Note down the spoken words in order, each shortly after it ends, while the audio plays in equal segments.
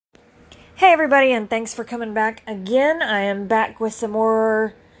Hey everybody, and thanks for coming back again. I am back with some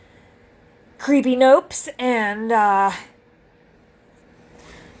more creepy nopes, and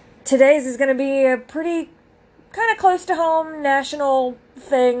today's is going to be a pretty kind of close to home national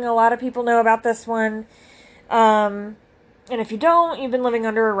thing. A lot of people know about this one, and if you don't, you've been living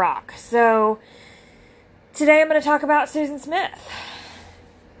under a rock. So today I'm going to talk about Susan Smith.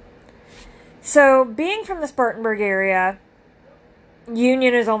 So being from the Spartanburg area,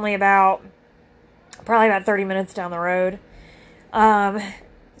 Union is only probably about 30 minutes down the road.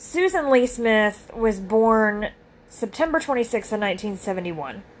 Susan Lee Smith was born September 26th of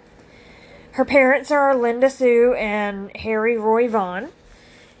 1971. Her parents are Linda Sue and Harry Roy Vaughn,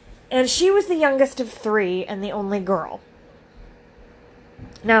 and she was the youngest of three and the only girl.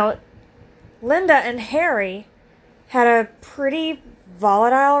 Now, Linda and Harry had a pretty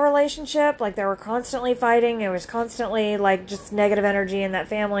volatile relationship. Like, they were constantly fighting. There was constantly, just negative energy in that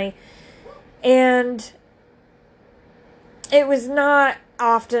family. And it was not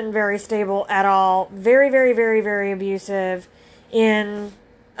often very stable at all. Very, very, very, very abusive in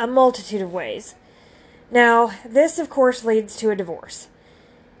a multitude of ways. Now, this, of course, leads to a divorce.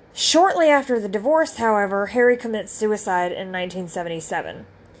 Shortly after the divorce, however, Harry commits suicide in 1977.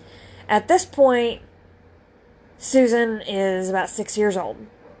 At this point, Susan is about 6 years old.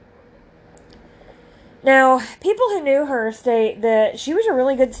 Now, people who knew her state that she was a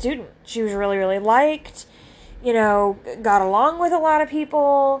really good student. She was really, really liked, got along with a lot of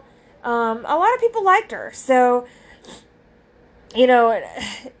people. A lot of people liked her. So,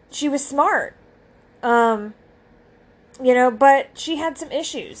 she was smart. But she had some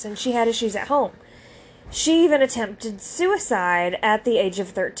issues, and she had issues at home. She even attempted suicide at the age of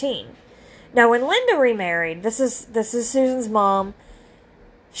 13. Now, when Linda remarried, this is Susan's mom.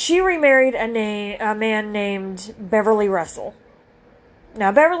 She remarried a man named Beverly Russell.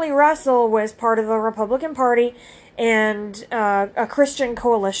 Now, Beverly Russell was part of the Republican Party and a Christian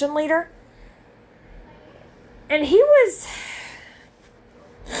coalition leader. And he was,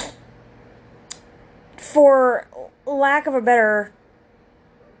 for lack of a better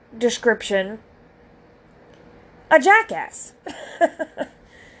description, a jackass.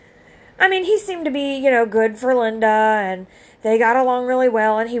 I mean, he seemed to be, good for Linda, and they got along really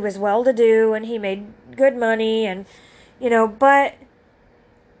well, and he was well-to-do, and he made good money, and, but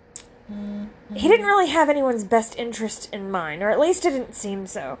he didn't really have anyone's best interest in mind, or at least it didn't seem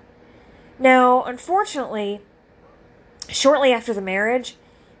so. Now, unfortunately, shortly after the marriage,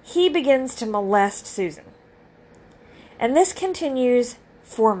 he begins to molest Susan. And this continues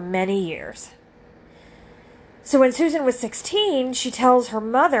for many years. So when Susan was 16, she tells her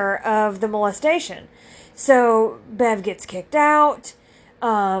mother of the molestation. So Bev gets kicked out.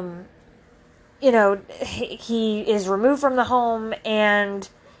 He is removed from the home, and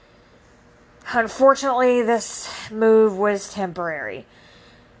unfortunately, this move was temporary.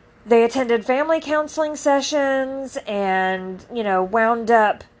 They attended family counseling sessions and, wound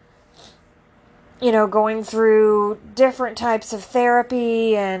up, going through different types of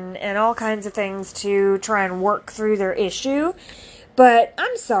therapy and all kinds of things to try and work through their issue. But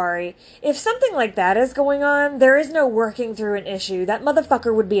I'm sorry, if something like that is going on, there is no working through an issue. That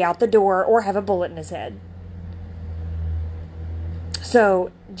motherfucker would be out the door or have a bullet in his head.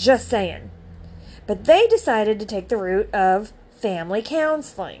 So, just saying. But they decided to take the route of family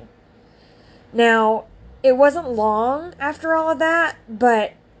counseling. Now, it wasn't long after all of that,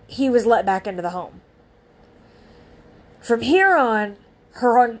 but he was let back into the home. From here on,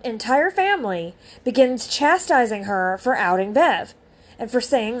 her entire family begins chastising her for outing Bev and for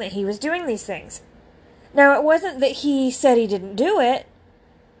saying that he was doing these things. Now, it wasn't that he said he didn't do it.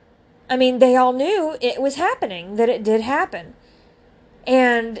 I mean, they all knew it was happening, that it did happen.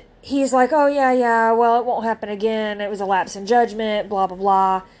 And he's like, oh, yeah, well, it won't happen again. It was a lapse in judgment, blah, blah,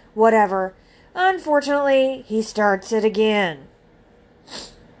 blah, whatever. Unfortunately, he starts it again.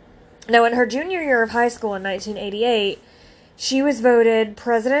 Now, in her junior year of high school in 1988, she was voted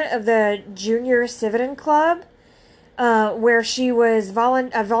president of the Junior Civitan Club, where she was a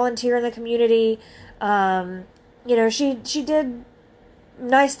volunteer in the community. She did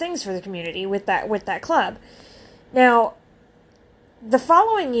nice things for the community with that club. Now, the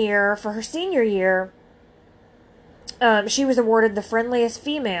following year, for her senior year, she was awarded the friendliest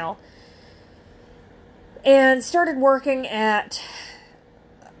female and started working at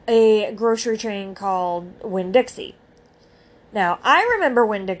a grocery chain called Winn-Dixie. Now, I remember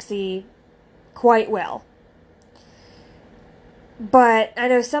Winn-Dixie quite well. But I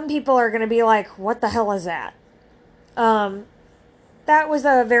know some people are going to be like, what the hell is that? That was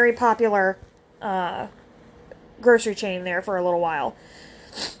a very popular grocery chain there for a little while.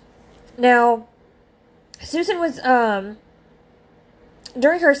 Now, Susan was,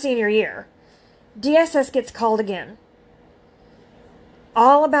 during her senior year, DSS gets called again.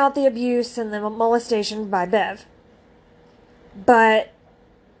 All about the abuse and the molestation by Bev. But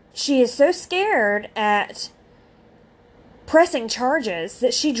she is so scared at pressing charges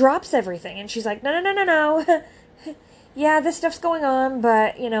that she drops everything. And she's like, no. Yeah, this stuff's going on,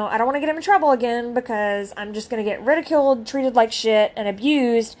 but, I don't want to get him in trouble again because I'm just going to get ridiculed, treated like shit, and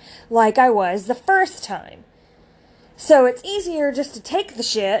abused like I was the first time. So it's easier just to take the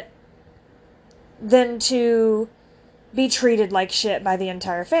shit than to be treated like shit by the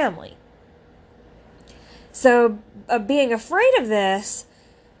entire family. So, being afraid of this,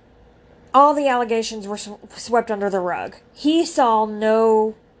 all the allegations were swept under the rug. He saw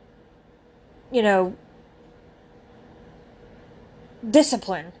no,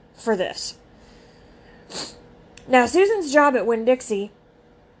 discipline for this. Now, Susan's job at Winn-Dixie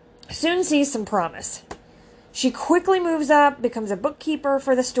soon sees some promise. She quickly moves up, becomes a bookkeeper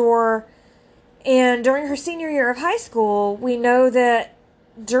for the store, and during her senior year of high school, we know that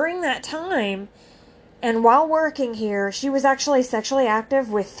during that time, and while working here, she was actually sexually active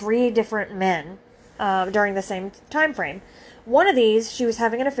with 3 different men during the same time frame. One of these, she was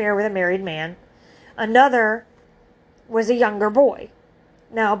having an affair with a married man. Another was a younger boy.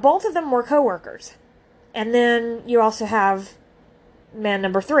 Now, both of them were co-workers. And then you also have man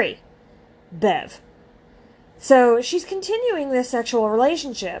number 3, Bev. So she's continuing this sexual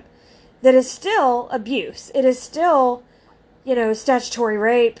relationship that is still abuse. It is still, statutory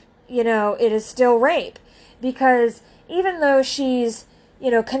rape. It is still rape. Because even though she's,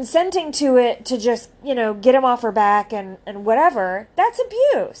 consenting to it to just, get him off her back and whatever, that's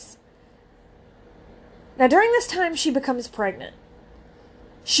abuse. Now, during this time, she becomes pregnant.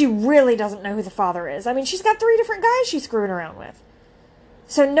 She really doesn't know who the father is. I mean, she's got 3 different guys she's screwing around with.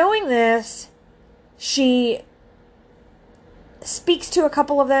 So knowing this, she speaks to a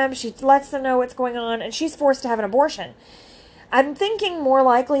couple of them. She lets them know what's going on, and she's forced to have an abortion. I'm thinking more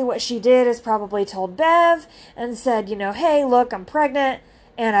likely what she did is probably told Bev and said, hey, look, I'm pregnant,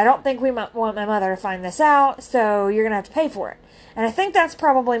 and I don't think we want my mother to find this out, so you're going to have to pay for it. And I think that's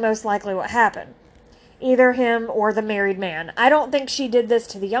probably most likely what happened. Either him or the married man. I don't think she did this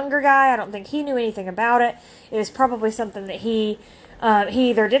to the younger guy. I don't think he knew anything about it. It was probably something that he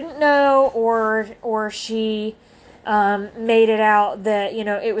either didn't know or she made it out that,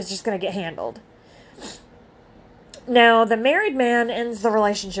 it was just going to get handled. Now, the married man ends the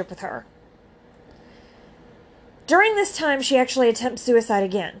relationship with her. During this time, she actually attempts suicide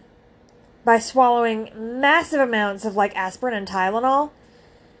again by swallowing massive amounts of aspirin and Tylenol.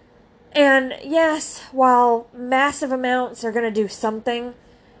 And yes, while massive amounts are going to do something,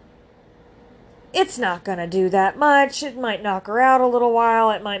 it's not going to do that much. It might knock her out a little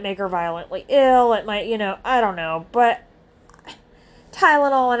while. It might make her violently ill. It might, I don't know. But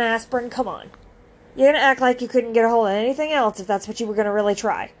Tylenol and aspirin, come on. You're going to act like you couldn't get a hold of anything else if that's what you were going to really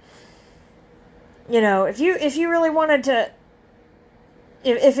try. If you really wanted to,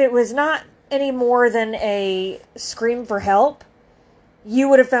 if it was not any more than a scream for help, you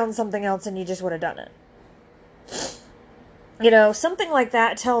would have found something else and you just would have done it. Something like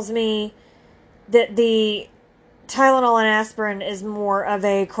that tells me that the Tylenol and aspirin is more of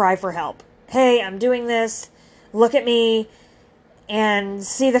a cry for help. Hey, I'm doing this. Look at me and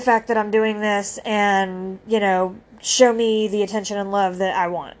see the fact that I'm doing this and, show me the attention and love that I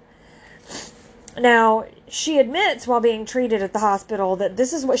want. Now, she admits while being treated at the hospital that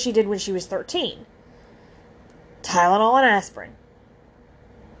this is what she did when she was 13. Tylenol and aspirin.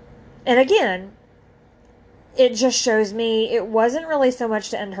 And again, it just shows me it wasn't really so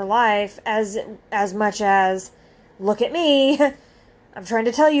much to end her life as much as, look at me, I'm trying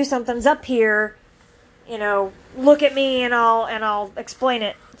to tell you something's up here, look at me and I'll explain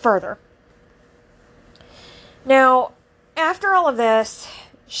it further. Now, after all of this,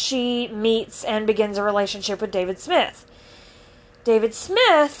 she meets and begins a relationship with David Smith. David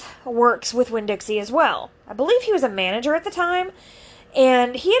Smith works with Winn-Dixie as well. I believe he was a manager at the time.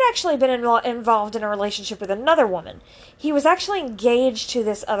 And he had actually been involved in a relationship with another woman. He was actually engaged to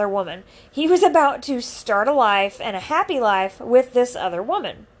this other woman. He was about to start a life and a happy life with this other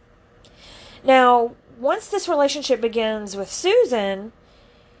woman. Now, once this relationship begins with Susan,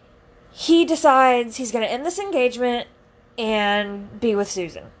 he decides he's going to end this engagement and be with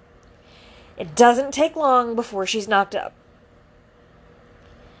Susan. It doesn't take long before she's knocked up.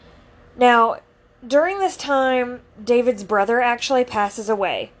 Now, during this time, David's brother actually passes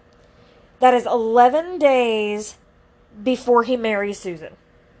away. That is 11 days before he marries Susan.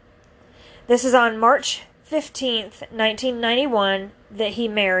 This is on March 15th, 1991, that he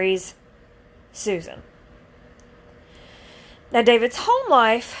marries Susan. Now, David's home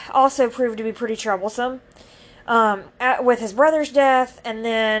life also proved to be pretty troublesome. With his brother's death, and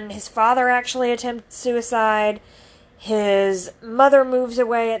then his father actually attempted suicide. His mother moves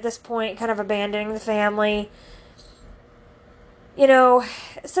away at this point, kind of abandoning the family. So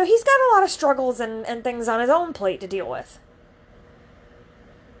he's got a lot of struggles and things on his own plate to deal with.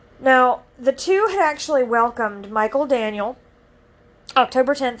 Now, the two had actually welcomed Michael Daniel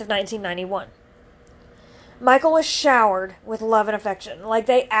October 10th of 1991. Michael was showered with love and affection. Like,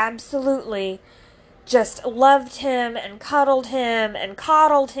 they absolutely just loved him and cuddled him and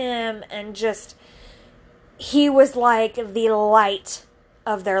coddled him, and just, he was like the light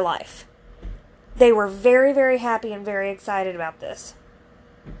of their life. They were very, very happy and very excited about this.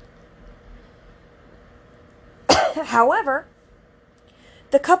 However,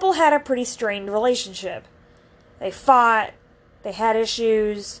 the couple had a pretty strained relationship. They fought, they had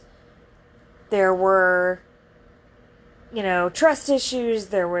issues, there were, trust issues,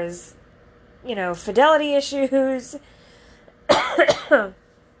 there was, fidelity issues,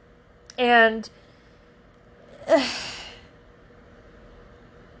 and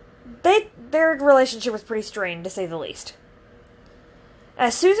their relationship was pretty strained, to say the least.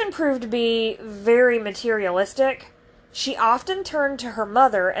 As Susan proved to be very materialistic, she often turned to her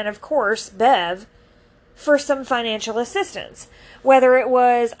mother and, of course, Bev, for some financial assistance. Whether it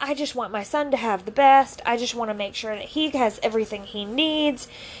was, I just want my son to have the best, I just want to make sure that he has everything he needs,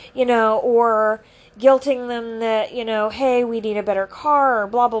 or guilting them that, hey, we need a better car, or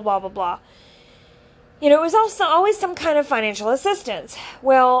blah, blah, blah, blah, blah. It was also always some kind of financial assistance.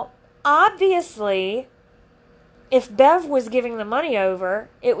 Well, obviously, if Bev was giving the money over,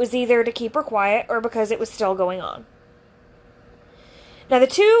 it was either to keep her quiet or because it was still going on. Now, the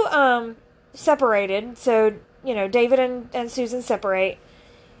two separated, so, David and Susan separate,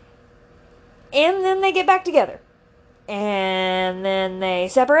 and then they get back together. And then they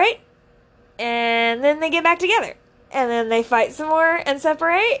separate, and then they get back together. And then they fight some more and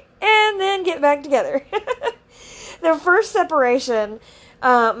separate, and then get back together. Their first separation,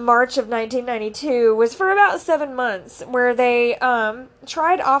 March of 1992, was for about 7 months, where they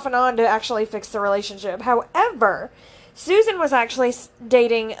tried off and on to actually fix the relationship. However, Susan was actually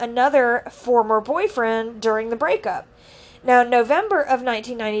dating another former boyfriend during the breakup. Now, in November of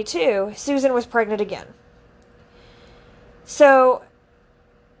 1992, Susan was pregnant again. So,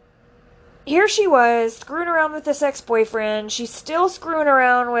 here she was, screwing around with this ex-boyfriend. She's still screwing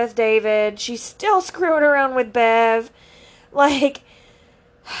around with David. She's still screwing around with Bev. Like,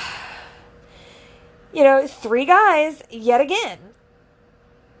 3 guys yet again.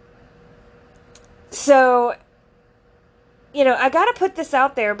 So, I gotta put this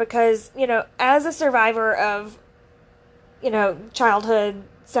out there because, as a survivor of, childhood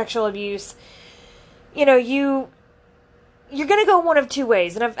sexual abuse, you're going to go one of two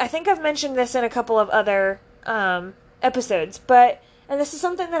ways. And I think I've mentioned this in a couple of other episodes. And this is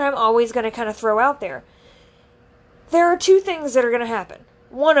something that I'm always going to kind of throw out there. There are 2 things that are going to happen.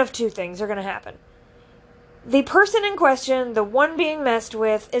 One of 2 things are going to happen. The person in question, the one being messed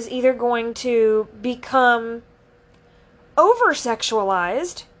with, is either going to become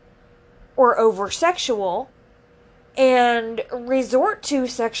over-sexualized or over-sexual and resort to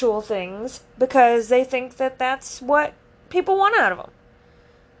sexual things because they think that that's what people want out of them.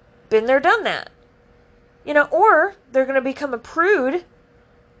 Been there, done that. Or they're going to become a prude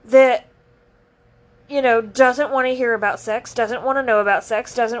that, doesn't want to hear about sex, doesn't want to know about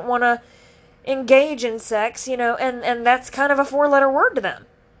sex, doesn't want to engage in sex, and that's kind of a 4-letter word to them.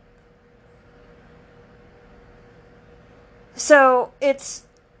 So, it's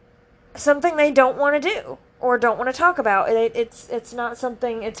something they don't want to do or don't want to talk about. It's not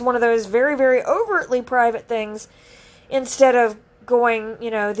something, it's one of those very, very overtly private things instead of going,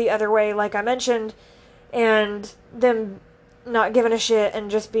 the other way, like I mentioned, and them not giving a shit and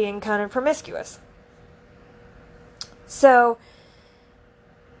just being kind of promiscuous. So,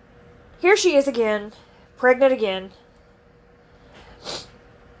 here she is again, pregnant again,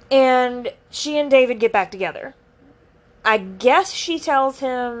 and she and David get back together. I guess she tells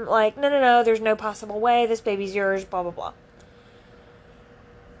him, like, no, there's no possible way, this baby's yours, blah, blah, blah.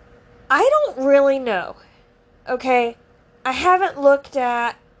 I don't really know, okay? I haven't looked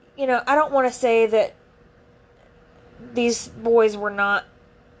at, I don't want to say that these boys were not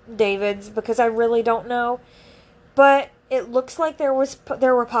David's, because I really don't know, but it looks like there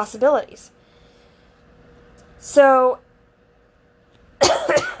were possibilities. So,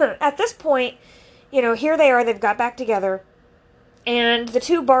 at this point, here they are, they've got back together, and the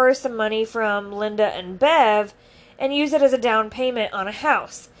two borrow some money from Linda and Bev, and use it as a down payment on a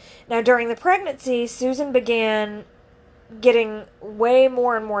house. Now, during the pregnancy, Susan began getting way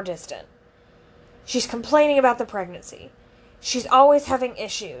more and more distant. She's complaining about the pregnancy. She's always having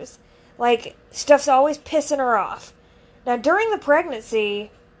issues. Like, stuff's always pissing her off. Now, during the pregnancy,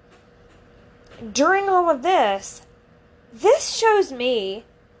 during all of this shows me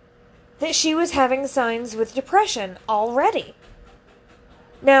that she was having signs with depression already.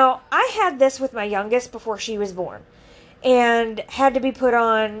 Now, I had this with my youngest before she was born, and had to be put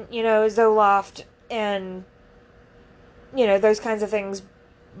on, Zoloft and, those kinds of things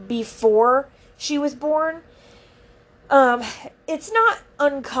before she was born. It's not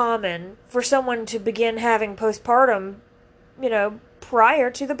uncommon for someone to begin having postpartum,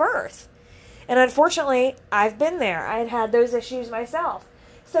 prior to the birth. And unfortunately, I've been there. I'd had those issues myself.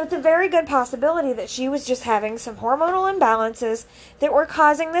 So it's a very good possibility that she was just having some hormonal imbalances that were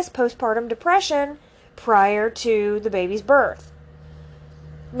causing this postpartum depression prior to the baby's birth.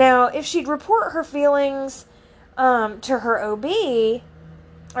 Now, if she'd report her feelings to her OB,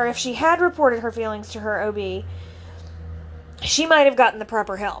 or if she had reported her feelings to her OB, she might have gotten the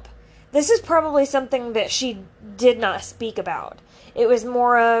proper help. This is probably something that she did not speak about. It was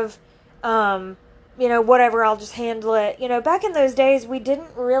more of, whatever, I'll just handle it. Back in those days, we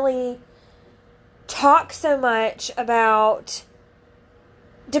didn't really talk so much about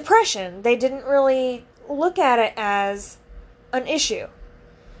depression. They didn't really look at it as an issue.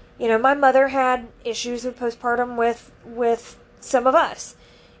 My mother had issues with postpartum with some of us.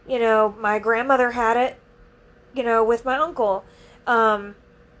 My grandmother had it, with my uncle.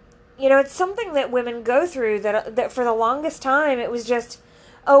 It's something that women go through that for the longest time, it was just,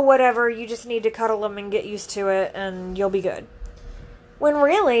 oh, whatever, you just need to cuddle them and get used to it and you'll be good. When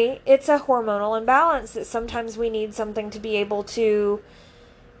really, it's a hormonal imbalance that sometimes we need something to be able to,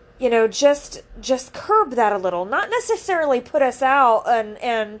 just curb that a little. Not necessarily put us out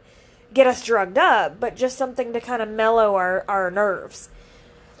and get us drugged up, but just something to kind of mellow our nerves.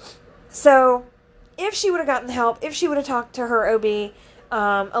 So, if she would have gotten help, if she would have talked to her OB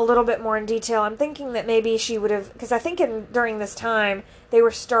a little bit more in detail, I'm thinking that maybe she would have, because I think during this time, they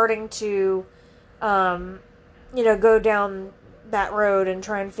were starting to, go down that road and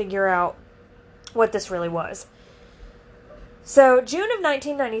try and figure out what this really was. So, June of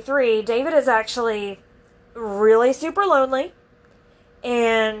 1993, David is actually really super lonely,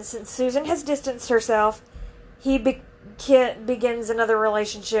 and since Susan has distanced herself, he begins another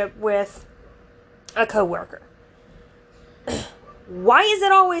relationship with a coworker. Why is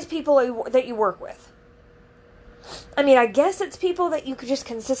it always people that you work with? I mean, I guess it's people that you could just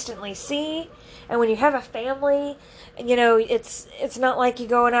consistently see. And when you have a family, it's not like you're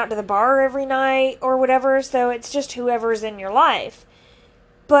going out to the bar every night or whatever. So it's just whoever's in your life.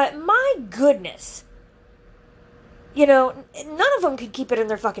 But my goodness, none of them could keep it in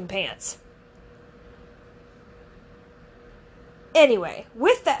their fucking pants. Anyway,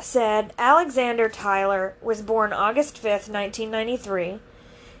 with that said, Alexander Tyler was born August 5th, 1993,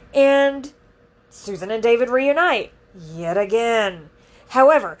 and Susan and David reunite yet again.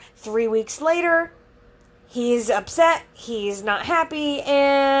 However, 3 weeks later, he's upset, he's not happy,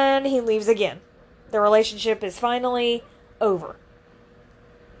 and he leaves again. The relationship is finally over.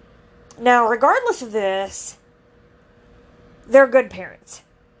 Now, regardless of this, they're good parents.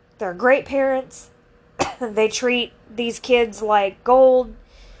 They're great parents. They treat these kids like gold.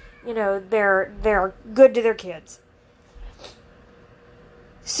 They're good to their kids.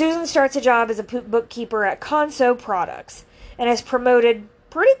 Susan starts a job as a bookkeeper at Conso Products and is promoted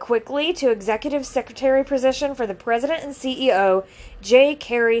pretty quickly to executive secretary position for the president and CEO, J.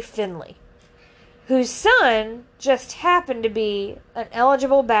 Carey Finley, whose son just happened to be an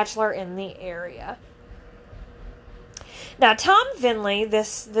eligible bachelor in the area. Now, Tom Finley,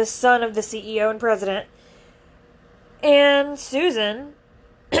 this son of the CEO and president, and Susan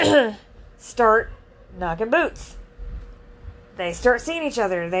start knocking boots. They start seeing each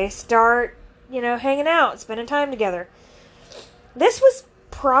other. They start, hanging out, spending time together. This was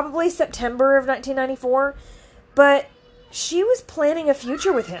probably September of 1994, but she was planning a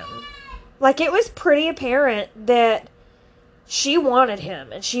future with him. Like, it was pretty apparent that she wanted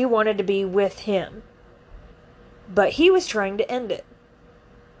him and she wanted to be with him. But he was trying to end it.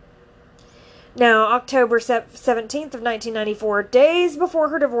 Now, October 17th of 1994, days before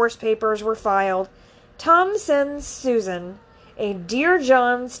her divorce papers were filed, Tom sends Susan a Dear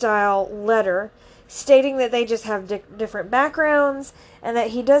John-style letter stating that they just have different backgrounds and that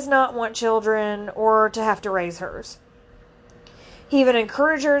he does not want children or to have to raise hers. He even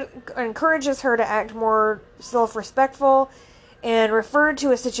encourages her to act more self-respectful and referred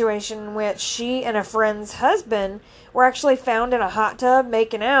to a situation in which she and a friend's husband were actually found in a hot tub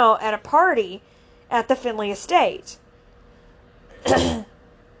making out at a party at the Finley estate.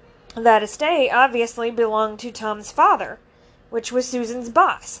 That estate obviously belonged to Tom's father, which was Susan's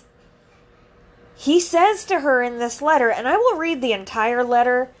boss. He says to her in this letter, and I will read the entire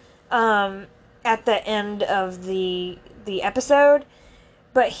letter at the end of the episode,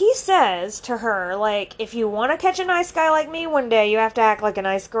 but he says to her, like, if you want to catch a nice guy like me one day, you have to act like a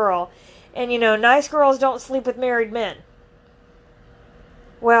nice girl. And, you know, nice girls don't sleep with married men.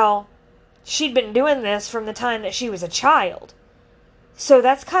 Well, she'd been doing this from the time that she was a child. So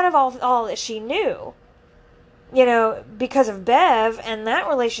that's kind of all that she knew. You know, because of Bev, and that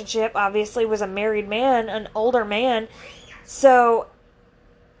relationship obviously was a married man, an older man. So,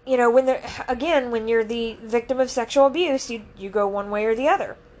 you know, when you're the victim of sexual abuse, you go one way or the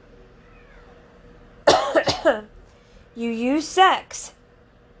other. You use sex.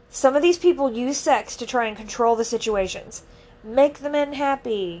 Some of these people use sex to try and control the situations. Make the men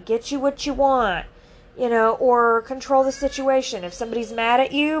happy. Get you what you want. You know, or control the situation. If somebody's mad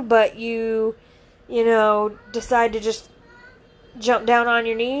at you, but you know, decide to just jump down on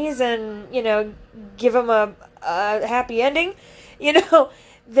your knees and, you know, give them a happy ending, you know,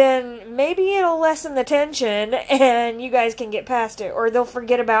 then maybe it'll lessen the tension and you guys can get past it, or they'll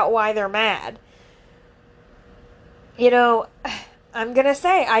forget about why they're mad. You know, I'm gonna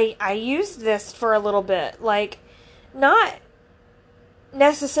say, I used this for a little bit, like, not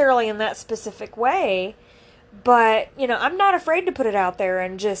necessarily in that specific way, but, you know, I'm not afraid to put it out there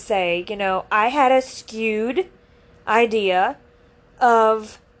and just say, you know, I had a skewed idea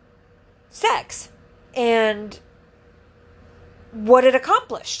of sex and what it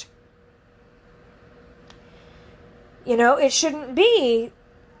accomplished. You know, it shouldn't be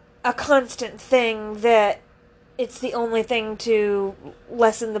a constant thing that it's the only thing to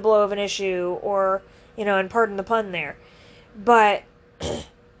lessen the blow of an issue, or, you know, and pardon the pun there. But,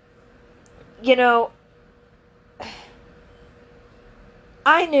 you know,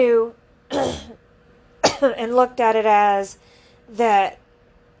 I knew and looked at it as that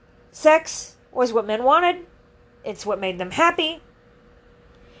sex was what men wanted. It's what made them happy.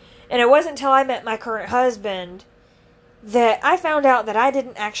 And it wasn't until I met my current husband that I found out that I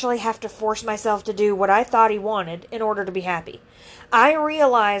didn't actually have to force myself to do what I thought he wanted in order to be happy. I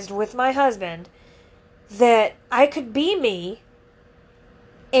realized with my husband that I could be me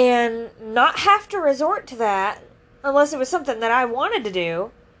and not have to resort to that unless it was something that I wanted to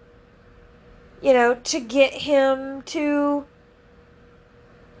do, you know, to get him to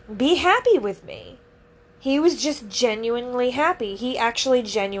be happy with me. He was just genuinely happy. He actually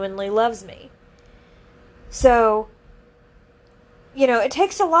genuinely loves me. So, you know, it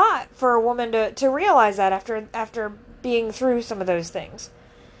takes a lot for a woman to realize that after being through some of those things.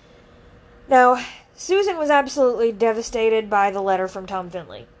 Now, Susan was absolutely devastated by the letter from Tom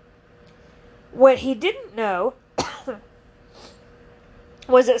Finley. What he didn't know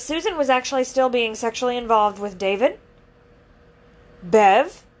was that Susan was actually still being sexually involved with David,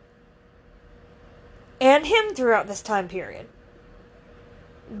 Bev, and him throughout this time period.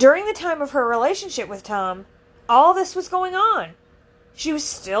 During the time of her relationship with Tom, all this was going on. She was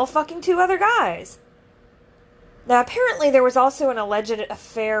still fucking 2 other guys. Now, apparently there was also an alleged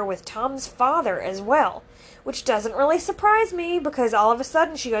affair with Tom's father as well, which doesn't really surprise me, because all of a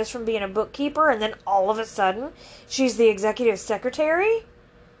sudden she goes from being a bookkeeper and then all of a sudden she's the executive secretary.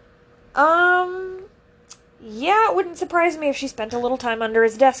 Yeah, it wouldn't surprise me if she spent a little time under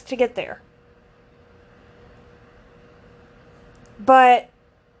his desk to get there. But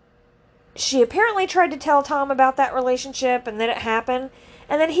she apparently tried to tell Tom about that relationship, and then it happened,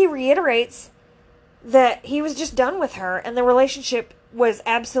 and then he reiterates that he was just done with her, and the relationship was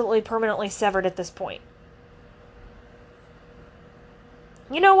absolutely permanently severed at this point.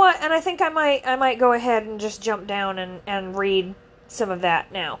 You know what? And I think I might go ahead and just jump down and read some of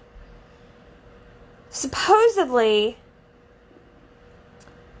that now. Supposedly,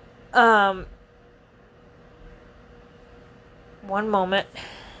 one moment.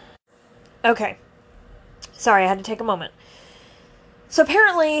 Okay. Sorry, I had to take a moment. So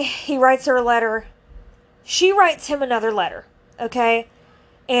apparently, he writes her a letter. She writes him another letter. Okay?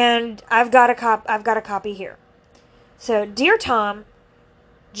 And I've got a copy here. So, Dear Tom,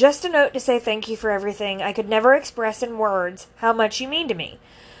 just a note to say thank you for everything. I could never express in words how much you mean to me.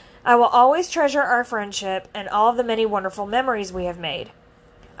 I will always treasure our friendship and all of the many wonderful memories we have made.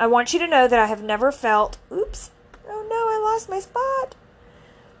 I want you to know that I have never felt... Oops. Oh no, I lost my spot.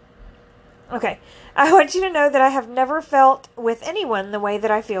 Okay. I want you to know that I have never felt with anyone the way that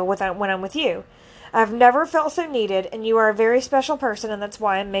I feel when I'm with you. I've never felt so needed, and you are a very special person, and that's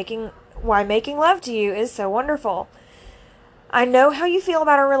why making love to you is so wonderful. I know how you feel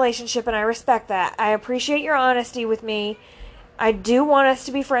about our relationship, and I respect that. I appreciate your honesty with me. I do want us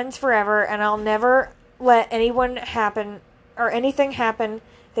to be friends forever, and I'll never let anything happen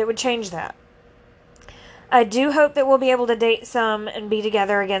that would change that. I do hope that we'll be able to date some and be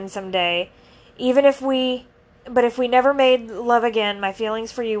together again someday. But if we never made love again, my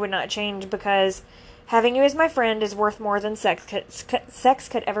feelings for you would not change, because having you as my friend is worth more than sex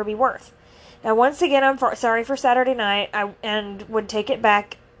could ever be worth. Now, once again, I'm sorry for Saturday night, and would take it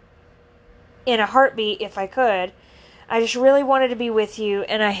back in a heartbeat if I could. I just really wanted to be with you,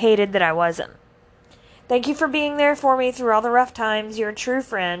 and I hated that I wasn't. Thank you for being there for me through all the rough times. You're a true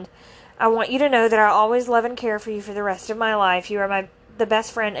friend. I want you to know that I'll always love and care for you for the rest of my life. You are the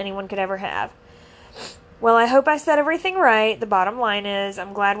best friend anyone could ever have. Well, I hope I said everything right. The bottom line is,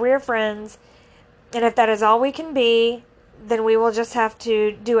 I'm glad we are friends, and if that is all we can be, then we will just have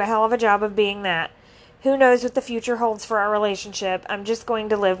to do a hell of a job of being that. Who knows what the future holds for our relationship? I'm just going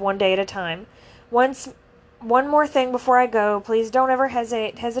to live one day at a time. One more thing before I go. Please don't ever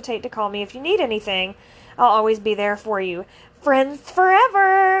hesitate to call me if you need anything. I'll always be there for you. Friends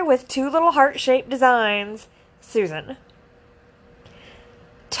forever, with 2 little heart-shaped designs. Susan.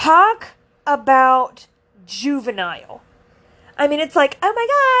 Talk about juvenile. I mean, it's like, oh my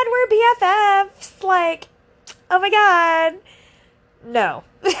God, we're BFFs. Like, oh my God. No.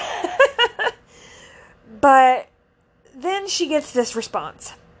 But then she gets this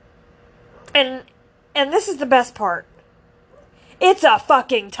response. And this is the best part. It's a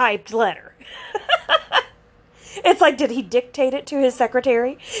fucking typed letter. It's like, did he dictate it to his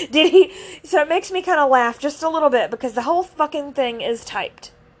secretary? So it makes me kind of laugh just a little bit, because the whole fucking thing is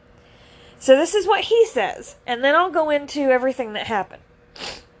typed. So this is what he says, and then I'll go into everything that happened.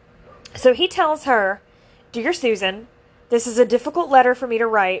 So he tells her, Dear Susan, this is a difficult letter for me to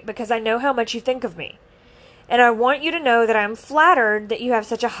write because I know how much you think of me. And I want you to know that I am flattered that you have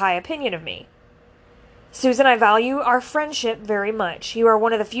such a high opinion of me. Susan, I value our friendship very much. You are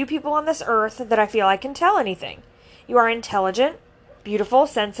one of the few people on this earth that I feel I can tell anything. You are intelligent, beautiful,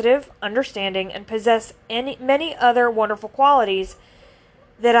 sensitive, understanding, and possess many other wonderful qualities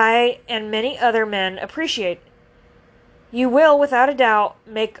that I and many other men appreciate. You will, without a doubt,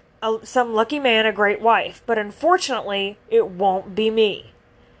 make some lucky man a great wife, but unfortunately, it won't be me.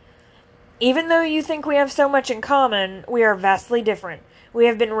 Even though you think we have so much in common, we are vastly different. We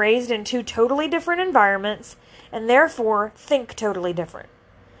have been raised in 2 totally different environments, and therefore think totally different.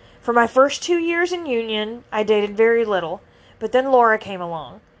 For my first 2 years in Union, I dated very little, but then Laura came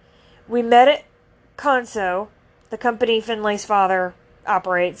along. We met at Conso, the company Finlay's father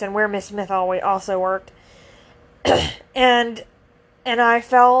operates, and where Miss Smith also worked. and I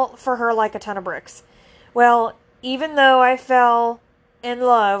fell for her like a ton of bricks. Well, even though I fell in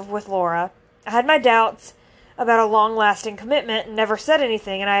love with Laura, I had my doubts about a long-lasting commitment and never said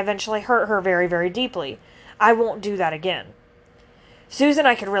anything, and I eventually hurt her very, very deeply. I won't do that again. Susan,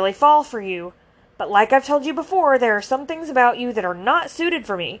 I could really fall for you, but like I've told you before, there are some things about you that are not suited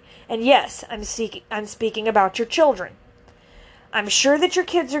for me, and yes, I'm speaking about your children. I'm sure that your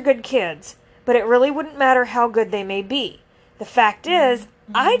kids are good kids, but it really wouldn't matter how good they may be. The fact is,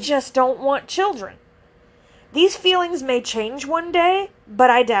 I just don't want children. These feelings may change one day, but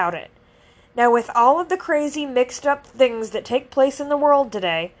I doubt it. Now, with all of the crazy, mixed-up things that take place in the world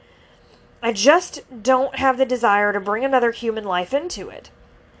today, I just don't have the desire to bring another human life into it.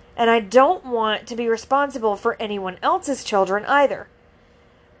 And I don't want to be responsible for anyone else's children either.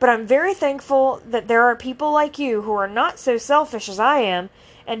 But I'm very thankful that there are people like you who are not so selfish as I am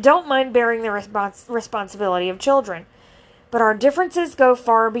and don't mind bearing the responsibility of children. But our differences go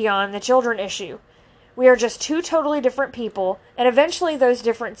far beyond the children issue. We are just 2 totally different people, and eventually those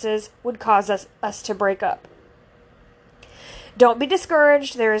differences would cause us to break up. Don't be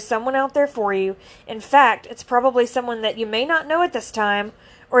discouraged. There is someone out there for you. In fact, it's probably someone that you may not know at this time,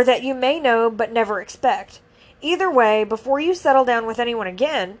 or that you may know but never expect. Either way, before you settle down with anyone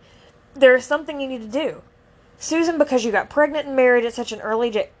again, there is something you need to do. Susan, because you got pregnant and married at such an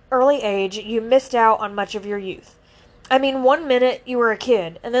early age, you missed out on much of your youth. I mean, one minute you were a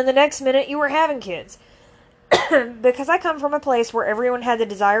kid, and then the next minute you were having kids. Because I come from a place where everyone had the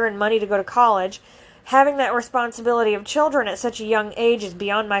desire and money to go to college, having that responsibility of children at such a young age is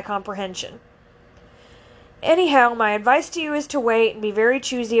beyond my comprehension. Anyhow, my advice to you is to wait and be very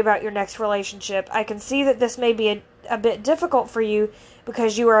choosy about your next relationship. I can see that this may be a bit difficult for you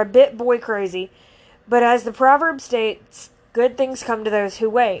because you are a bit boy crazy, but as the proverb states, good things come to those who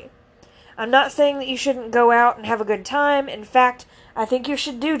wait. I'm not saying that you shouldn't go out and have a good time. In fact, I think you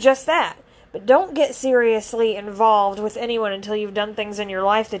should do just that. but don't get seriously involved with anyone until you've done things in your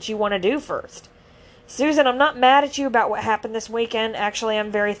life that you want to do first. Susan, I'm not mad at you about what happened this weekend. Actually,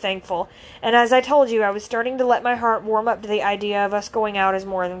 I'm very thankful. And as I told you, I was starting to let my heart warm up to the idea of us going out as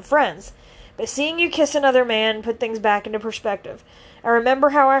more than friends. But seeing you kiss another man put things back into perspective. I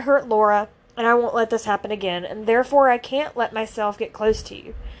remember how I hurt Laura, and I won't let this happen again, and therefore I can't let myself get close to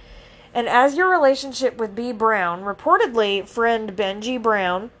you. And as your relationship with B. Brown, reportedly friend Benji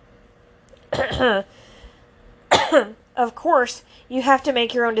Brown, of course, you have to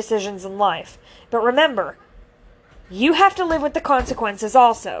make your own decisions in life. But remember, you have to live with the consequences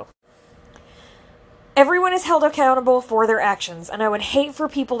also. Everyone is held accountable for their actions, and I would hate for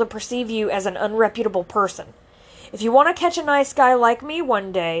people to perceive you as an unreputable person. If you want to catch a nice guy like me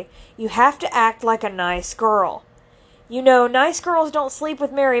one day, you have to act like a nice girl. You know, nice girls don't sleep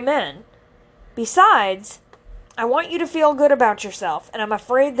with married men. Besides, I want you to feel good about yourself, and I'm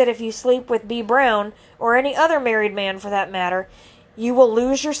afraid that if you sleep with B. Brown, or any other married man for that matter, you will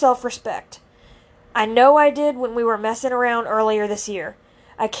lose your self-respect. I know I did when we were messing around earlier this year.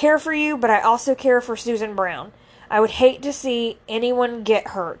 I care for you, but I also care for Susan Brown. I would hate to see anyone get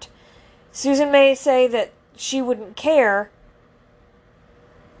hurt. Susan may say that she wouldn't care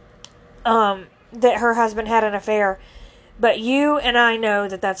that her husband had an affair, but you and I know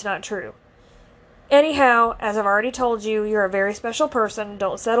that that's not true. Anyhow, as I've already told you, you're a very special person.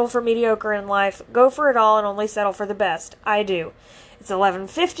 Don't settle for mediocre in life. Go for it all and only settle for the best. I do. It's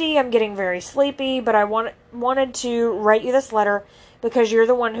 11:50. I'm getting very sleepy, but I wanted to write you this letter because you're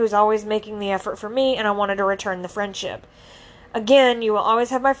the one who's always making the effort for me, and I wanted to return the friendship. Again, you will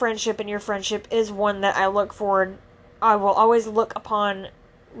always have my friendship, and your friendship is one that I will always look upon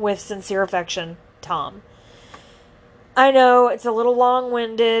with sincere affection, Tom. I know it's a little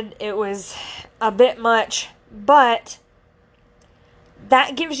long-winded. It was a bit much, but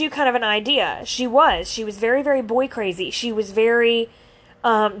that gives you kind of an idea. She was very, very boy crazy. She was very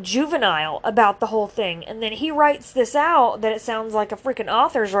juvenile about the whole thing. And then he writes this out that it sounds like a freaking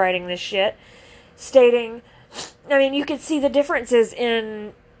author's writing this shit, stating, I mean, you could see the differences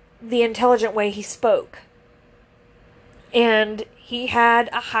in the intelligent way he spoke. And he had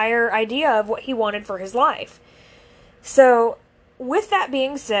a higher idea of what he wanted for his life. So, with that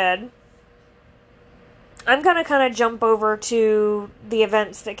being said, I'm going to kind of jump over to the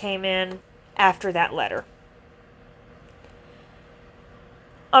events that came in after that letter.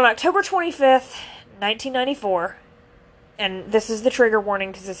 On October 25th, 1994, and this is the trigger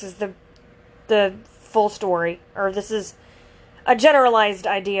warning because this is the full story, or this is a generalized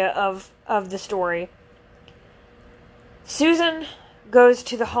idea of the story. Susan goes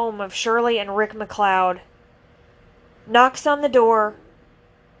to the home of Shirley and Rick McLeod, knocks on the door,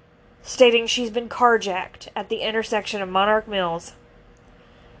 stating she's been carjacked at the intersection of Monarch Mills,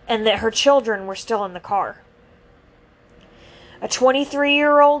 and that her children were still in the car. A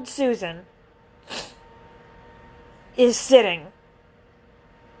 23-year-old Susan is sitting,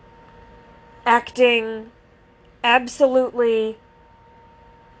 acting absolutely,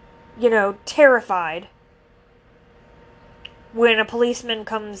 terrified when a policeman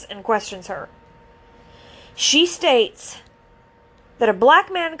comes and questions her. She states that a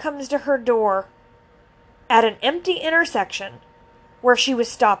black man comes to her door at an empty intersection where she was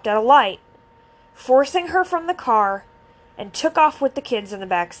stopped at a light, forcing her from the car, and took off with the kids in the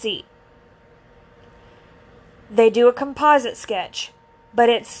back seat. They do a composite sketch, but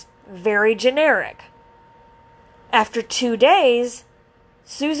it's very generic. After 2 days,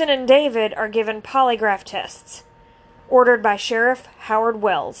 Susan and David are given polygraph tests, ordered by Sheriff Howard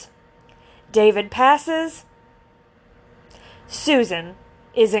Wells. David passes. Susan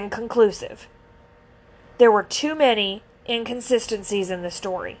is inconclusive. There were too many inconsistencies in the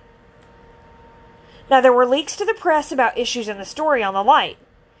story. Now, there were leaks to the press about issues in the story on the light.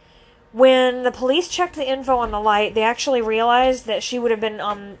 When the police checked the info on the light, they actually realized that she would have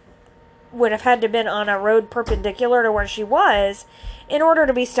had to been on a road perpendicular to where she was in order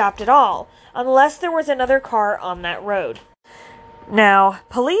to be stopped at all, unless there was another car on that road. Now,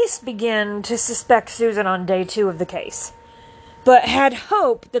 police began to suspect Susan on day 2 of the case, but had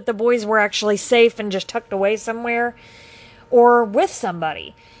hope that the boys were actually safe and just tucked away somewhere, or with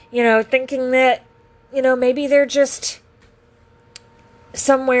somebody, thinking that, maybe they're just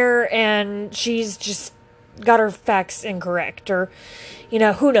somewhere and she's just got her facts incorrect, or,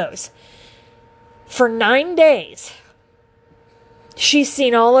 who knows. For 9 days, she's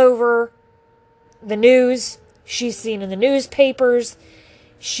seen all over the news. She's seen in the newspapers.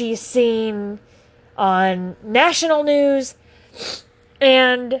 She's seen on national news.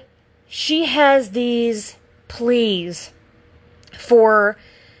 And she has these pleas for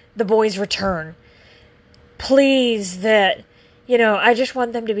the boys return. Please, that, I just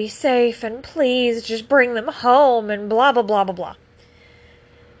want them to be safe, and please just bring them home, and blah, blah, blah, blah, blah.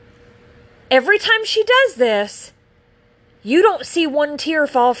 Every time she does this, you don't see one tear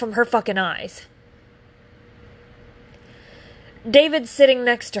fall from her fucking eyes. David's sitting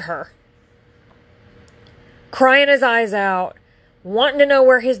next to her, crying his eyes out, wanting to know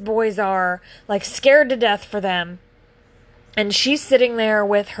where his boys are, like scared to death for them. And she's sitting there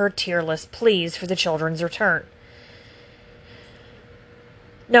with her tearless pleas for the children's return.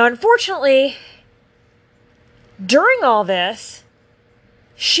 Now, unfortunately, during all this,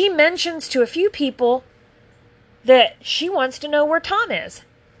 she mentions to a few people that she wants to know where Tom is.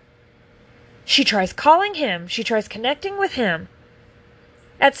 She tries calling him. She tries connecting with him.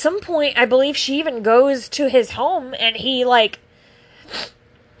 At some point, I believe she even goes to his home and he,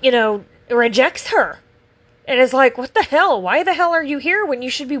 rejects her. And is like, what the hell? Why the hell are you here when you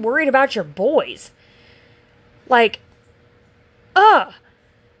should be worried about your boys?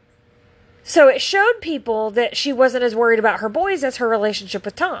 So it showed people that she wasn't as worried about her boys as her relationship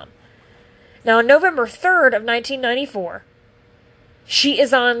with Tom. Now, on November 3rd of 1994, she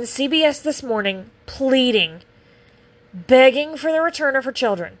is on CBS This Morning pleading, begging for the return of her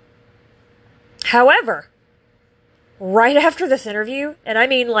children. However, right after this interview, and I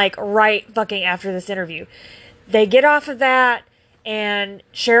mean right fucking after this interview, they get off of that and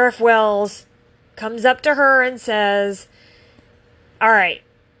Sheriff Wells comes up to her and says, all right,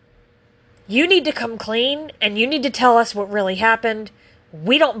 you need to come clean and you need to tell us what really happened.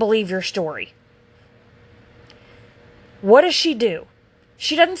 We don't believe your story. What does she do?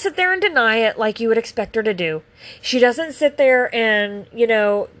 She doesn't sit there and deny it like you would expect her to do. She doesn't sit there and,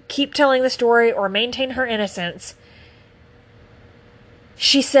 keep telling the story or maintain her innocence.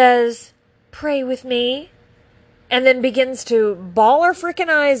 She says, pray with me, and then begins to bawl her freaking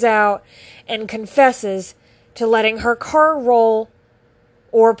eyes out and confesses to letting her car roll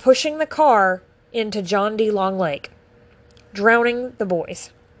or pushing the car into John D. Long Lake, drowning the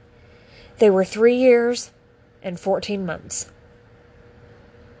boys. They were 3 years and 14 months.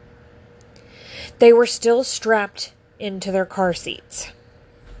 They were still strapped into their car seats.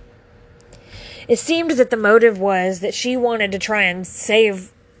 It seemed that the motive was that she wanted to try and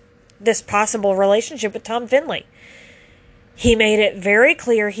save this possible relationship with Tom Finley. He made it very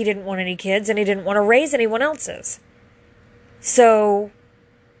clear he didn't want any kids and he didn't want to raise anyone else's. So,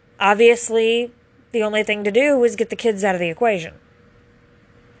 obviously, the only thing to do was get the kids out of the equation.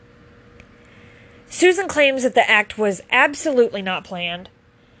 Susan claims that the act was absolutely not planned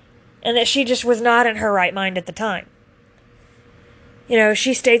and that she just was not in her right mind at the time.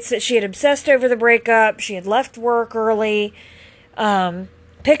 She states that she had obsessed over the breakup, she had left work early,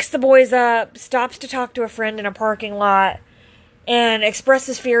 picks the boys up, stops to talk to a friend in a parking lot, and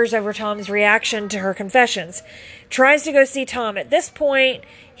expresses fears over Tom's reaction to her confessions. Tries to go see Tom. At this point,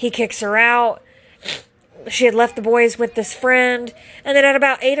 he kicks her out. She had left the boys with this friend, and then at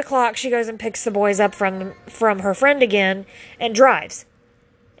about 8 o'clock, she goes and picks the boys up from her friend again and drives.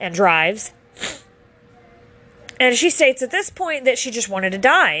 And she states at this point that she just wanted to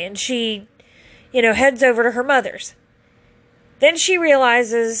die, and she, heads over to her mother's. Then she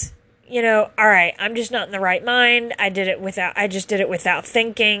realizes, all right, I'm just not in the right mind. I just did it without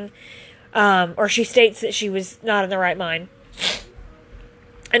thinking. Or she states that she was not in the right mind.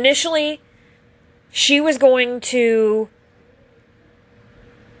 Initially, she was going to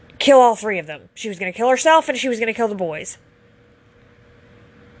kill all three of them. She was going to kill herself and she was going to kill the boys.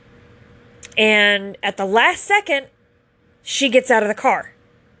 And at the last second, she gets out of the car.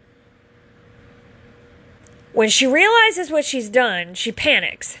 When she realizes what she's done, she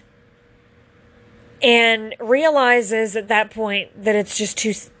panics. And realizes at that point that it's just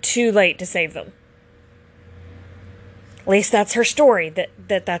too late to save them. At least that's her story,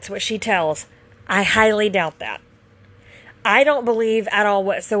 that's what she tells. I highly doubt that. I don't believe at all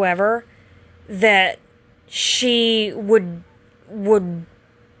whatsoever that she would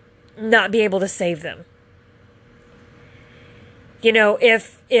not be able to save them.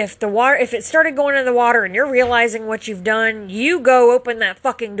 If it started going in the water and you're realizing what you've done, you go open that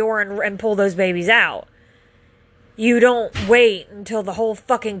fucking door and pull those babies out. You don't wait until the whole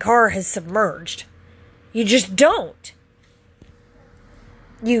fucking car has submerged. You just don't.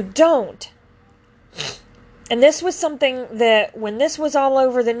 You don't. And this was something that, when this was all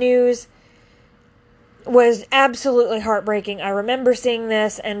over the news, was absolutely heartbreaking. I remember seeing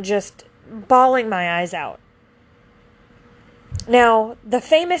this and just bawling my eyes out. Now, the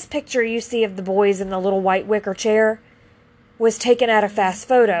famous picture you see of the boys in the little white wicker chair was taken at a Fast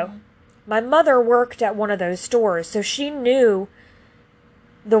Photo. My mother worked at one of those stores, so she knew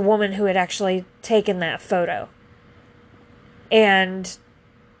the woman who had actually taken that photo. And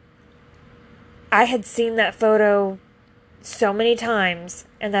I had seen that photo so many times,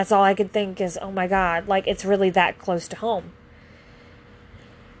 and that's all I could think is, oh my God, like it's really that close to home.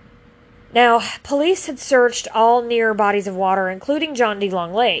 Now, police had searched all near bodies of water, including John D.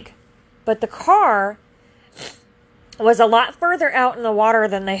 Long Lake, but the car was a lot further out in the water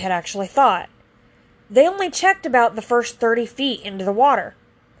than they had actually thought. They only checked about the first 30 feet into the water.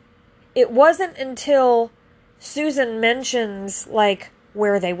 It wasn't until Susan mentions, like,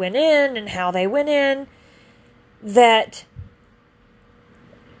 where they went in and how they went in, that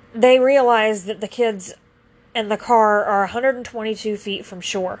they realized that the kids and the car are 122 feet from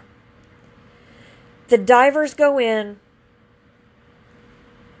shore. The divers go in,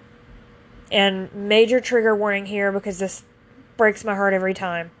 and major trigger warning here because this breaks my heart every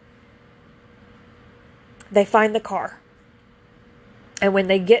time. They find the car. And when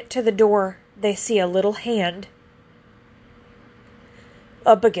they get to the door, they see a little hand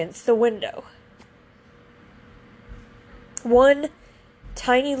up against the window. One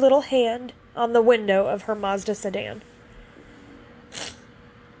tiny little hand on the window of her Mazda sedan.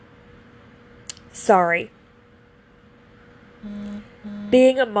 Sorry.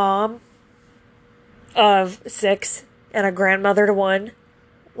 Being a mom of 6 and a grandmother to 1,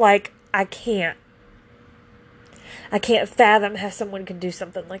 like, I can't fathom how someone can do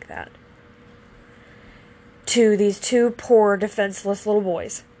something like that to these 2 poor, defenseless little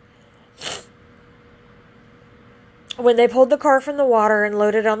boys. When they pulled the car from the water and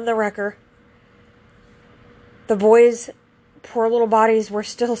loaded on the wrecker, the boys' poor little bodies were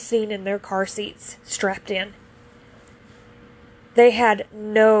still seen in their car seats, strapped in. They had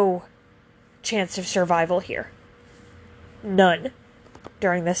no chance of survival here. None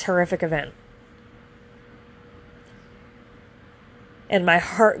during this horrific event. And my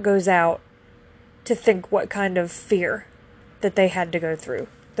heart goes out to think what kind of fear that they had to go through.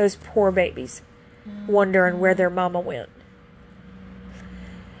 Those poor babies, wondering where their mama went.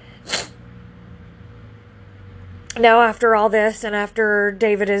 Now, after all this, and after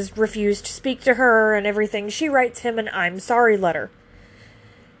David has refused to speak to her and everything, she writes him an I'm sorry letter.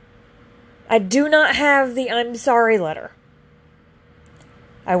 I do not have the I'm sorry letter.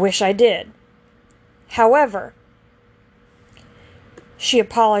 I wish I did. However, she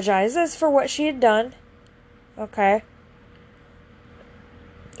apologizes for what she had done. Okay.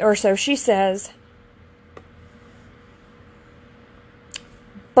 Or so she says.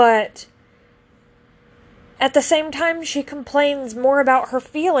 But at the same time, she complains more about her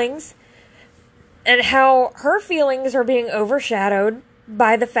feelings and how her feelings are being overshadowed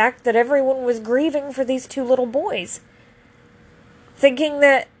by the fact that everyone was grieving for these 2 little boys. Thinking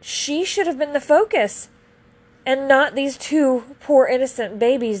that she should have been the focus and not these 2 poor innocent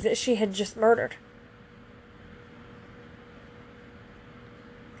babies that she had just murdered.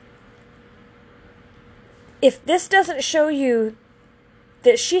 If this doesn't show you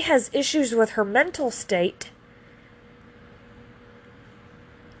that she has issues with her mental state,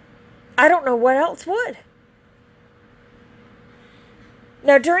 I don't know what else would.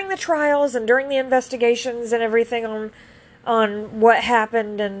 Now, during the trials and during the investigations and everything on what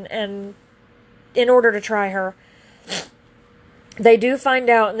happened and in order to try her, they do find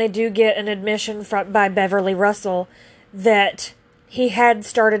out and they do get an admission by Beverly Russell that he had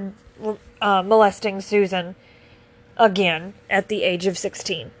started molesting Susan again at the age of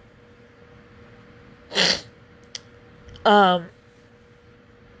 16.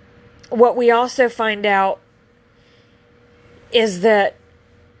 What we also find out is that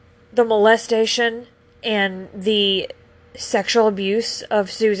the molestation and the sexual abuse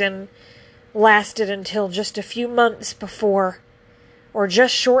of Susan lasted until just a few months before, or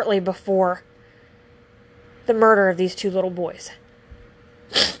just shortly before, the murder of these 2 little boys.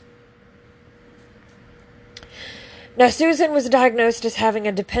 Now, Susan was diagnosed as having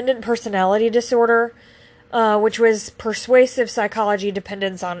a dependent personality disorder, which was persuasive psychology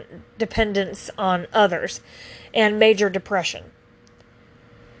dependence on others, and major depression.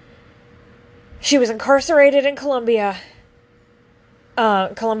 She was incarcerated in Columbia,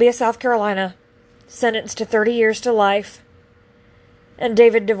 South Carolina, sentenced to 30 years to life, and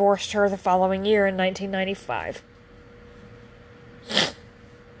David divorced her the following year in 1995.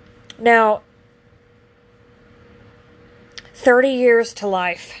 Now, 30 years to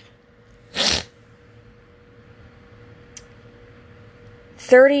life.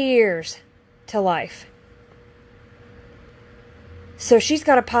 30 years to life. So she's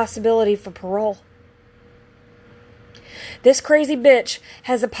got a possibility for parole. This crazy bitch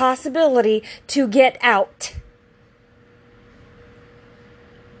has a possibility to get out.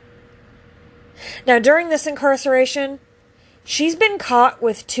 Now, during this incarceration, she's been caught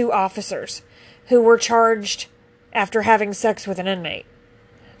with 2 officers who were charged after having sex with an inmate.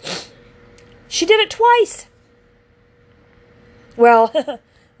 She did it twice. Well,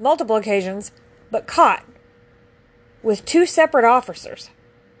 multiple occasions, but caught with 2 separate officers.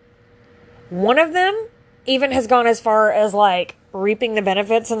 One of them even has gone as far as, like, reaping the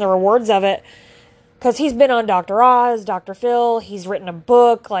benefits and the rewards of it, because he's been on Dr. Oz, Dr. Phil, he's written a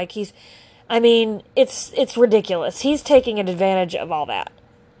book, like, it's ridiculous. He's taking advantage of all that.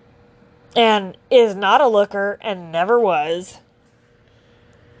 And is not a looker and never was.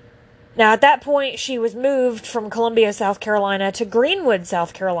 Now, at that point, she was moved from Columbia, South Carolina to Greenwood,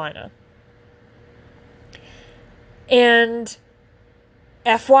 South Carolina. And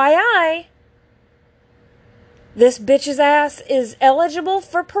FYI, this bitch's ass is eligible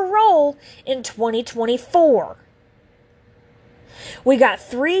for parole in 2024. We got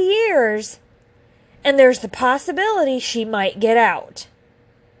 3 years, and there's the possibility she might get out.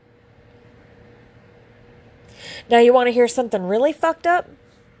 Now, you want to hear something really fucked up?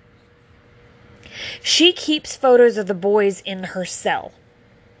 She keeps photos of the boys in her cell,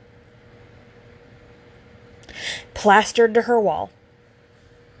 plastered to her wall.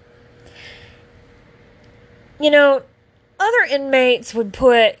 You know, other inmates would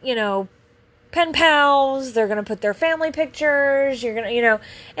put, pen pals, they're going to put their family pictures, you're going to,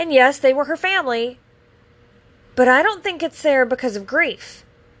 and yes, they were her family, but I don't think it's there because of grief.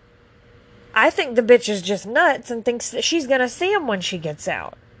 I think the bitch is just nuts and thinks that she's going to see him when she gets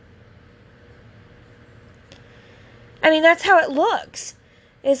out. I mean, that's how it looks.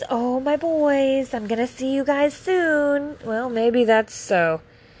 Is, oh, my boys, I'm going to see you guys soon. Well, maybe that's so.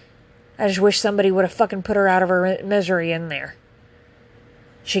 I just wish somebody would have fucking put her out of her misery in there.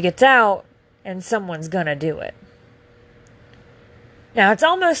 She gets out, and someone's going to do it. Now, it's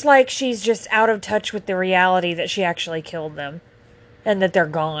almost like she's just out of touch with the reality that she actually killed them. And that they're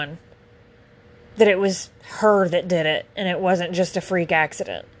gone. That it was her that did it, and it wasn't just a freak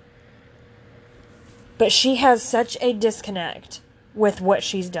accident. But she has such a disconnect with what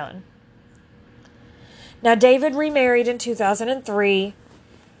she's done. Now, David remarried in 2003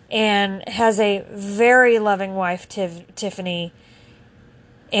 and has a very loving wife, Tiffany,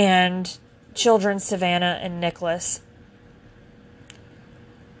 and children, Savannah and Nicholas.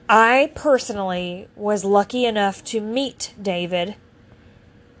 I personally was lucky enough to meet David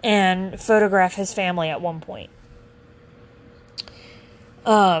and photograph his family at one point.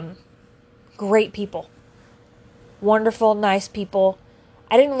 Great people. Wonderful, nice people.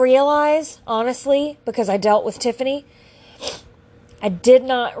 I didn't realize, honestly, because I dealt with Tiffany, I did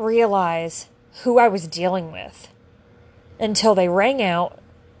not realize who I was dealing with until they rang out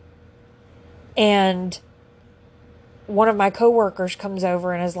and one of my coworkers comes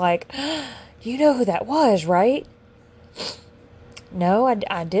over and is like, you know who that was, right? No,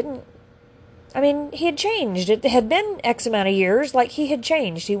 I didn't. I mean, he had changed. It had been X amount of years. Like, he had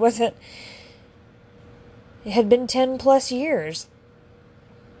changed. He wasn't... It had been 10 plus years.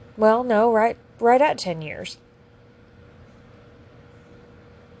 Well, no, right at 10 years.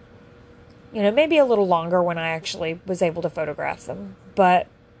 Maybe a little longer when I actually was able to photograph them. But,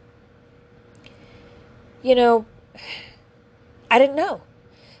 I didn't know.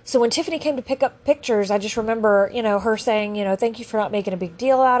 So when Tiffany came to pick up pictures, I just remember, her saying, thank you for not making a big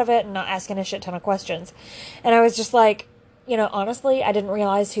deal out of it and not asking a shit ton of questions. And I was just like, honestly, I didn't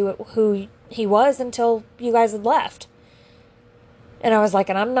realize who he was until you guys had left. And I was like,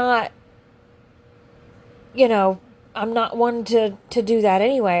 and I'm not, I'm not one to do that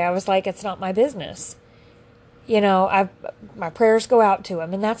anyway. I was like, it's not my business. My prayers go out to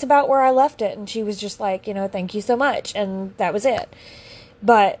him. And that's about where I left it. And she was just like, thank you so much. And that was it.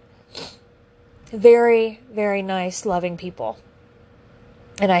 But very, very nice, loving people.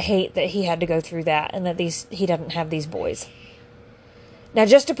 And I hate that he had to go through that and that he doesn't have these boys. Now,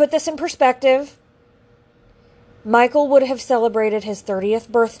 just to put this in perspective, Michael would have celebrated his 30th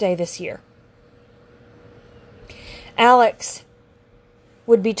birthday this year. Alex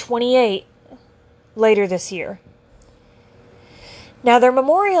would be 28 later this year. Now, their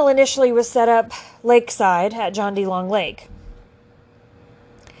memorial initially was set up lakeside at John D. Long Lake.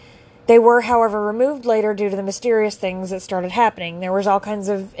 They were, however, removed later due to the mysterious things that started happening. There was all kinds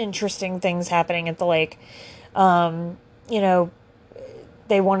of interesting things happening at the lake.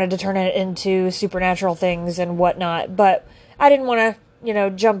 They wanted to turn it into supernatural things and whatnot. But I didn't want to,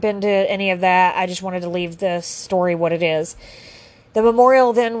 jump into any of that. I just wanted to leave the story what it is. The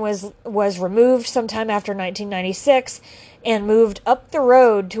memorial then was removed sometime after 1996 and moved up the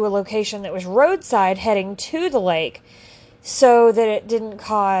road to a location that was roadside heading to the lake so that it didn't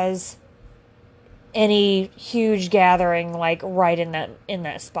cause any huge gathering like right in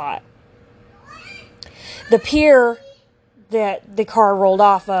that spot. The pier that the car rolled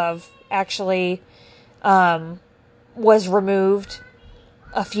off of actually was removed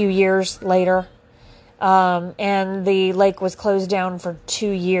a few years later. And the lake was closed down for 2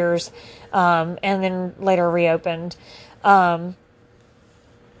 years, and then later reopened. 7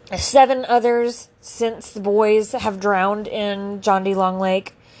 others since the boys have drowned in John D. Long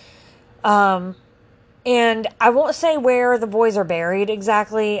Lake. And I won't say where the boys are buried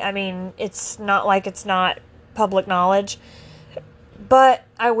exactly. I mean, it's not like it's not public knowledge. But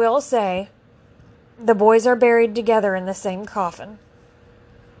I will say the boys are buried together in the same coffin.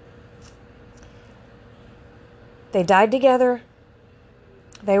 They died together,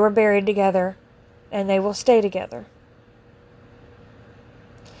 they were buried together, and they will stay together.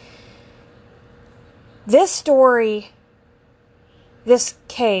 This story, this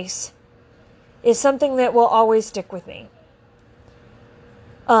case, is something that will always stick with me.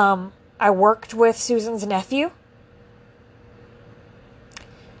 I worked with Susan's nephew.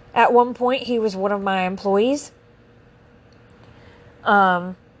 At one point, he was one of my employees.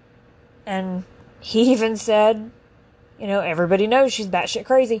 And he even said, everybody knows she's batshit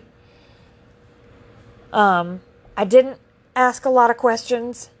crazy. I didn't ask a lot of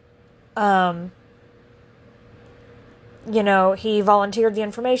questions. He volunteered the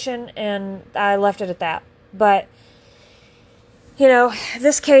information and I left it at that. But,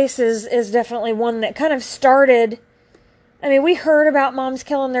 this case is definitely one that kind of started. I mean, we heard about moms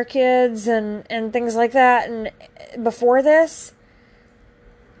killing their kids and things like that and before this.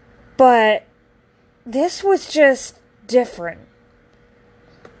 But this was just different.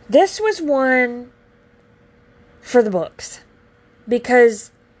 This was one for the books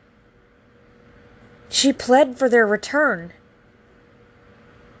because she pled for their return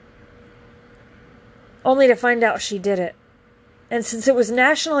only to find out she did it. And since it was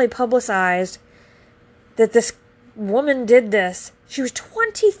nationally publicized that this woman did this, she was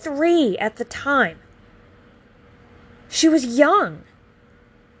 23 at the time. She was young.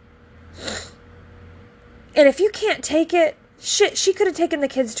 And if you can't take it, shit, she could have taken the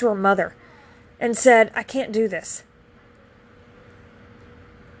kids to her mother and said, I can't do this.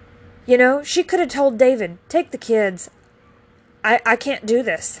 She could have told David, take the kids. I can't do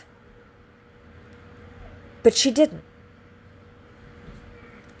this. But she didn't.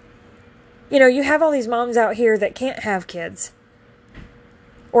 You have all these moms out here that can't have kids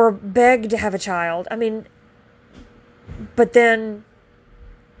or beg to have a child. I mean, but then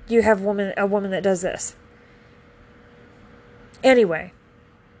you have a woman that does this. Anyway,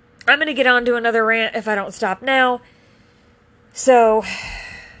 I'm going to get on to another rant if I don't stop now. So,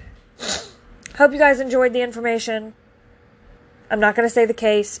 hope you guys enjoyed the information. I'm not going to say the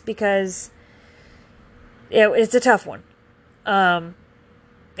case because it's a tough one.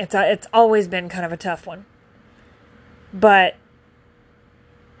 It's always been kind of a tough one. But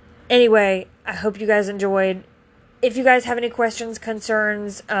anyway, I hope you guys enjoyed. If you guys have any questions,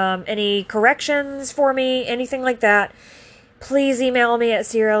 concerns, any corrections for me, anything like that, please email me at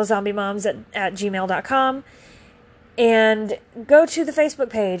serialzombiemoms@gmail.com and go to the Facebook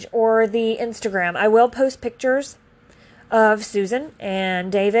page or the Instagram. I will post pictures of Susan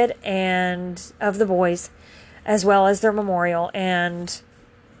and David and of the boys as well as their memorial. And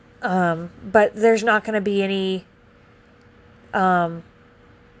but there's not going to be any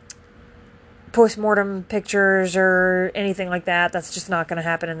post-mortem pictures or anything like that. That's just not going to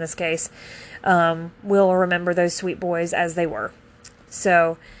happen in this case. We'll remember those sweet boys as they were.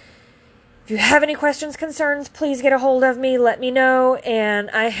 So, if you have any questions, concerns, please get a hold of me. Let me know. And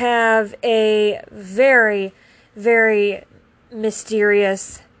I have a very, very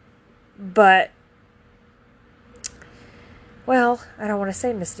mysterious, but, well, I don't want to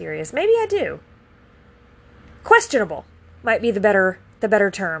say mysterious. Maybe I do. Questionable might be the better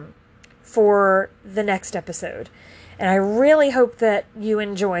term for the next episode. And I really hope that you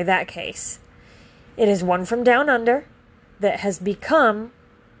enjoy that case. It is one from down under that has become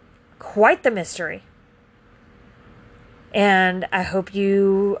quite the mystery. And I hope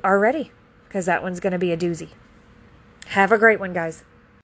you are ready, because that one's going to be a doozy. Have a great one, guys.